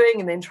people are doing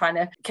and then trying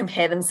to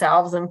compare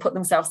themselves and put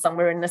themselves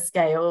somewhere in the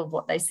scale of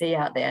what they see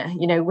out there.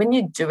 When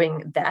you're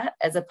doing that,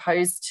 as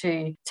opposed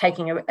to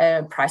taking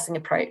a pricing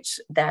approach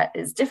that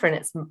is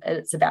different,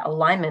 it's about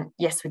alignment,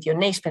 yes, with your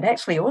niche, but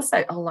actually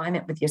also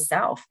alignment with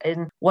yourself.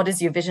 And what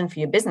is your vision for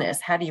your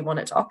business? How do you want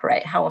it to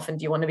operate? How often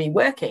do you want to be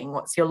working?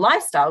 What's your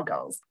lifestyle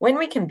goals? When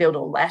we can build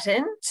all that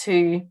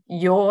into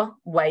your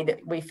way that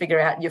we figure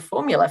out your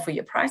formula for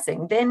your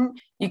pricing, then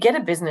you get a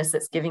business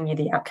that's giving you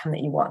the outcome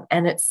that you want.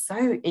 And it's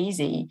so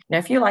easy.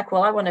 If you're like,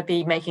 well, I want to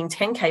be making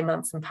 10K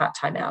months and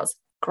part-time hours.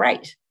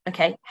 Great.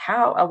 Okay.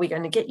 How are we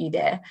going to get you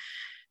there?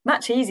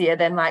 Much easier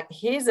than like,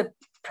 here's a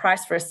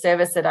price for a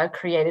service that I've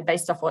created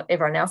based off what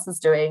everyone else is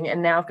doing.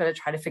 And now I've got to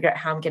try to figure out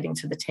how I'm getting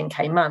to the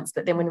 10K months.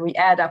 But then when we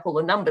add up all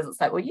the numbers, it's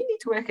like, well, you need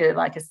to work at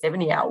like a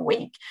 70-hour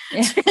week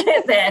to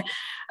get there.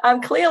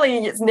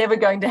 Clearly it's never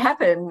going to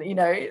happen,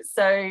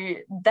 so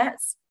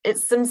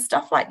it's some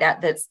stuff like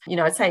that that's,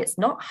 I'd say it's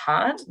not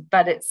hard,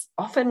 but it's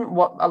often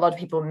what a lot of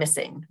people are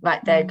missing.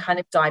 Like they're kind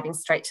of diving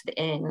straight to the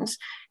end,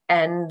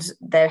 and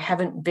they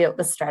haven't built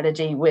the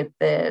strategy with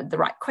the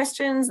right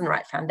questions and the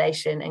right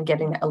foundation and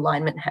getting that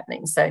alignment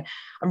happening. So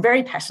I'm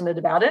very passionate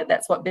about it.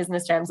 That's what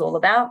Business Jam's all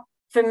about.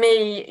 For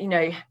me,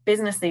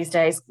 business these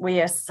days, we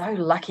are so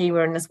lucky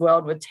we're in this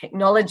world with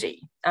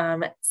technology,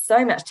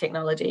 so much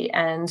technology.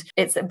 And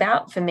it's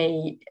about, for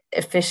me,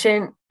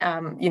 efficient,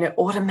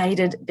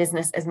 automated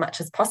business as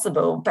much as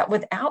possible, but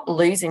without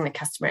losing the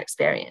customer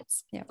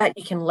experience. Yeah. But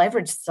you can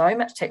leverage so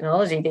much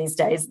technology these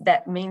days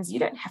that means you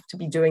don't have to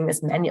be doing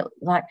this manually.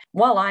 Like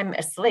while I'm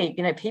asleep,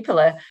 people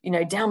are,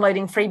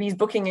 downloading freebies,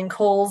 booking in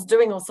calls,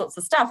 doing all sorts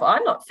of stuff.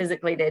 I'm not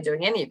physically there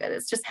doing any of it.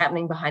 It's just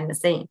happening behind the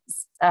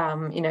scenes.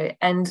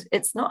 And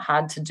it's not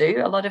hard to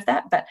do a lot of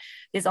that, but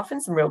there's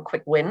often some real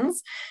quick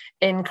wins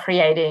in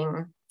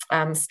creating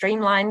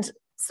streamlined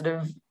sort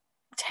of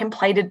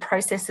templated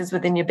processes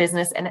within your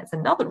business. And it's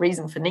another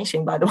reason for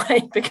niching, by the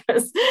way,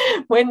 because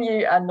when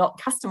you are not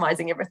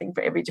customizing everything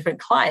for every different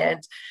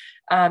client,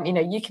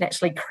 you can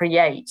actually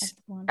create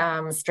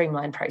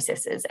streamlined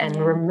processes and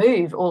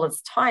remove all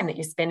this time that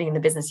you're spending in the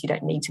business you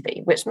don't need to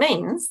be, which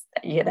means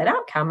that you get that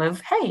outcome of,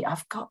 hey,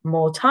 I've got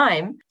more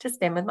time to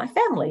spend with my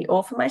family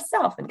or for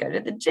myself and go to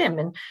the gym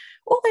and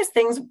all those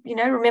things.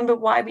 Remember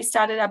why we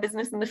started our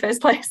business in the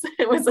first place?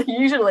 It was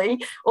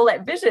usually all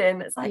that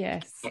vision. It's like,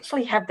 yes, you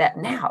actually have that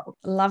now.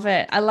 Love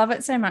it. I love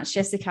it so much,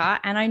 Jessica.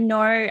 And I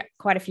know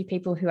quite a few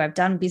people who have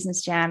done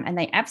Business Jam and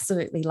they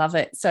absolutely love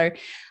it. So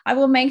I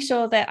will make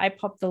sure that I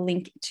pop the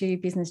link to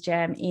Business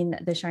Jam in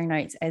the show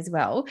notes as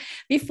well.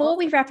 Before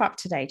we wrap up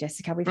today,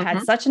 Jessica, we've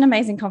had such an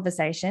amazing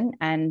conversation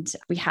and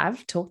we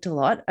have talked a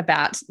lot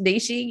about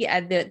niching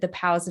and the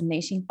powers of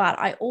niching, but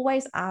I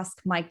always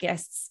ask my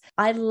guests,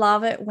 I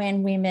love it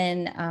when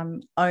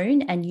women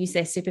own and use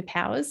their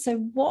superpowers. So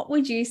what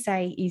would you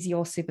say is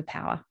your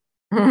superpower?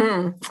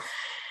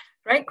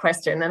 Great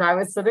question. And I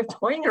was sort of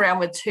toying around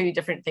with two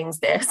different things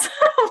there. So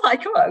I'm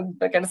like, I'm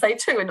going to say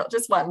two and not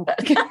just one,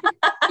 but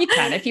you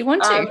can if you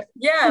want to.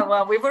 Yeah,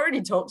 well, we've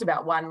already talked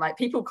about one. Like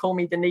people call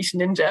me the niche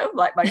ninja,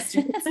 like my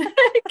students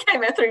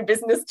came out through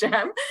Business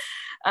Jam.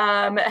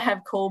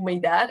 Have called me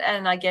that.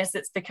 And I guess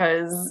it's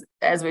because,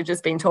 as we've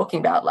just been talking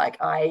about, like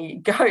I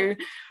go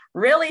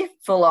really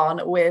full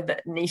on with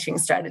niching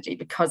strategy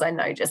because I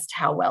know just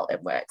how well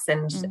it works.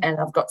 And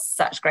I've got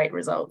such great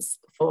results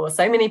for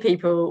so many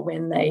people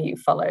when they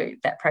follow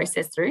that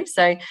process through.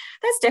 So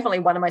that's definitely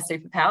one of my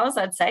superpowers,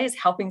 I'd say, is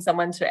helping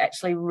someone to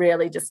actually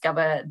really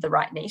discover the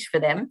right niche for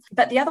them.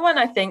 But the other one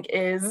I think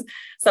is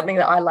something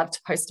that I love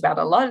to post about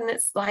a lot. And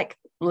it's like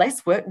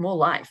less work, more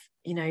life.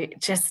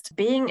 Just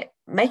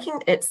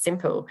making it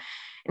simple.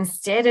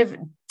 Instead of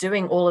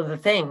doing all of the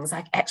things,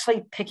 like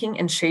actually picking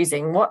and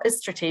choosing what is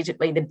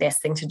strategically the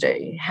best thing to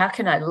do. How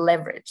can I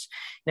leverage?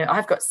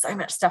 I've got so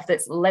much stuff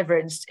that's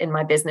leveraged in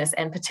my business,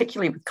 and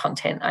particularly with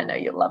content. I know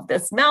you'll love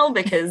this, Mel,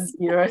 because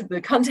you're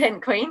the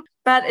content queen.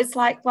 But it's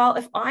like, well,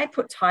 if I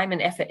put time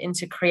and effort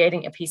into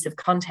creating a piece of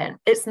content,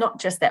 it's not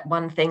just that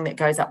one thing that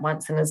goes up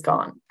once and is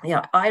gone.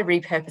 I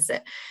repurpose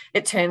it.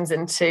 It turns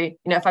into,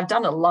 if I've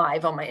done a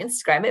live on my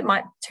Instagram, it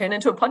might turn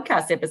into a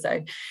podcast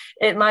episode.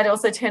 It might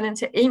also turn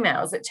into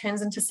emails. It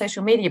turns into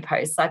social media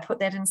posts. I put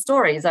that in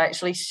stories. I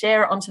actually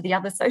share it onto the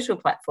other social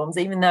platforms,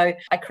 even though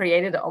I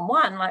created it on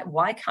one. Like,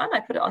 why can't I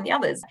put it on the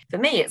others? For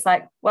me, it's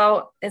like,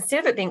 well,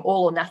 instead of it being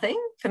all or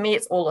nothing, for me,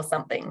 it's all or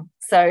something.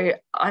 So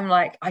I'm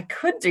like, I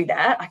could do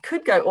that. I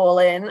could go all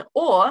in,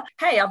 or,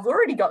 hey, I've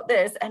already got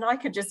this and I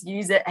could just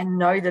use it and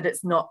know that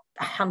it's not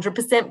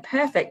 100%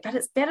 perfect, but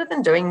it's better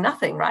than doing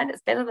nothing, right?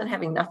 It's better than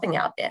having nothing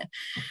out there.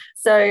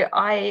 So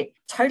I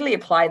totally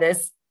apply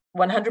this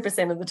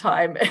 100% of the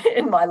time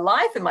in my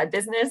life, in my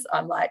business.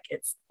 I'm like,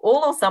 it's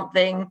all or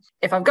something.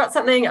 If I've got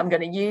something, I'm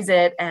going to use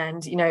it.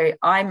 And,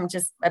 I'm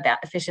just about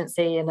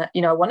efficiency. And,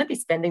 I want to be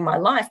spending my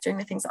life doing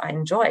the things I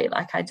enjoy.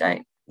 Like I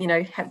don't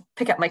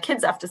pick up my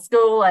kids after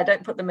school. I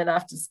don't put them in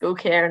after school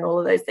care and all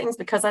of those things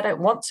because I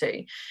don't want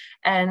to.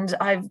 And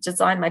I've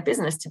designed my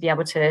business to be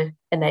able to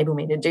enable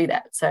me to do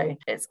that. So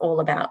it's all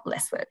about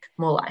less work,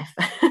 more life.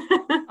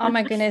 Oh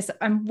my goodness.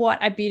 And what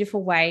a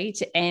beautiful way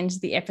to end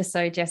the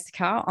episode,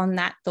 Jessica, on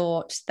that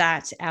thought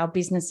that our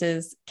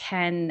businesses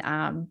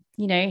can,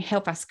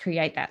 help us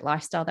create that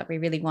lifestyle that we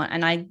really want.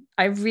 And I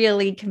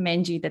really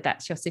commend you that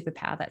that's your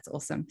superpower. That's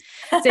awesome.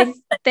 So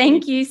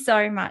thank you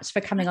so much for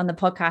coming on the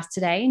podcast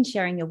today and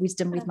sharing your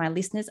wisdom with my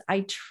listeners.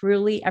 I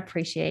truly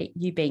appreciate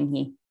you being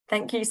here.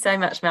 Thank you so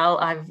much, Mel.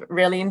 I've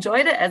really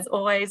enjoyed it. As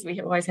always,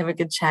 we always have a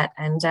good chat.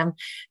 And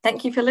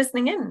thank you for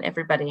listening in,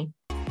 everybody.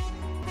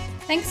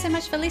 Thanks so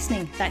much for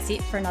listening. That's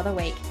it for another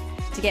week.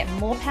 To get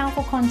more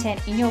powerful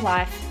content in your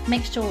life,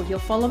 make sure you're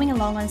following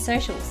along on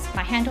socials.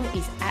 My handle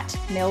is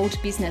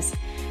 @MELDBusiness.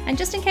 And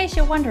just in case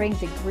you're wondering,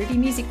 the groovy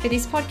music for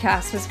this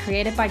podcast was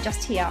created by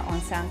Just Here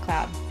on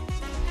SoundCloud.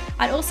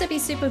 I'd also be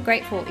super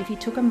grateful if you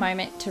took a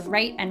moment to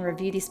rate and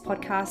review this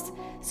podcast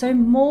so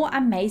more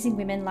amazing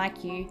women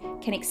like you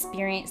can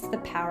experience the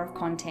power of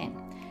content.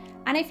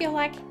 And if you're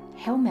like,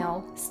 hell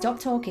Mel, stop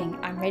talking,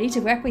 I'm ready to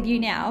work with you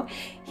now,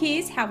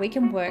 here's how we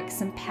can work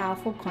some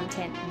powerful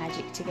content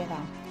magic together.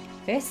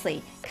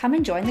 Firstly, come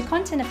and join the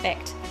Content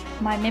Effect,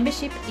 my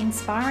membership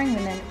inspiring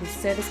women with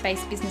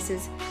service-based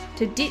businesses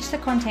to ditch the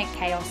content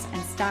chaos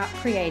and start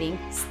creating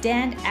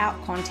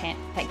stand-out content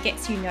that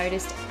gets you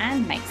noticed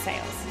and makes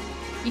sales.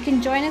 You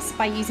can join us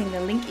by using the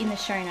link in the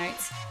show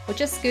notes or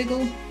just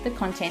Google the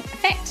Content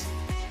Effect.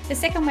 The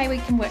second way we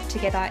can work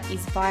together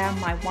is via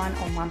my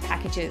one-on-one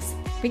packages.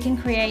 We can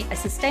create a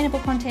sustainable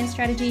content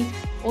strategy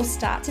or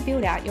start to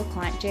build out your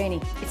client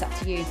journey. It's up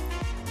to you.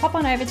 Hop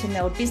on over to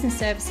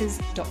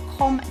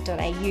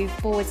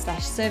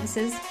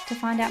meldbusinessservices.com.au/services to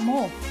find out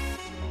more.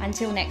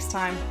 Until next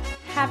time,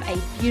 have a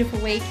beautiful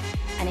week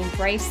and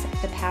embrace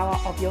the power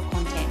of your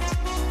content.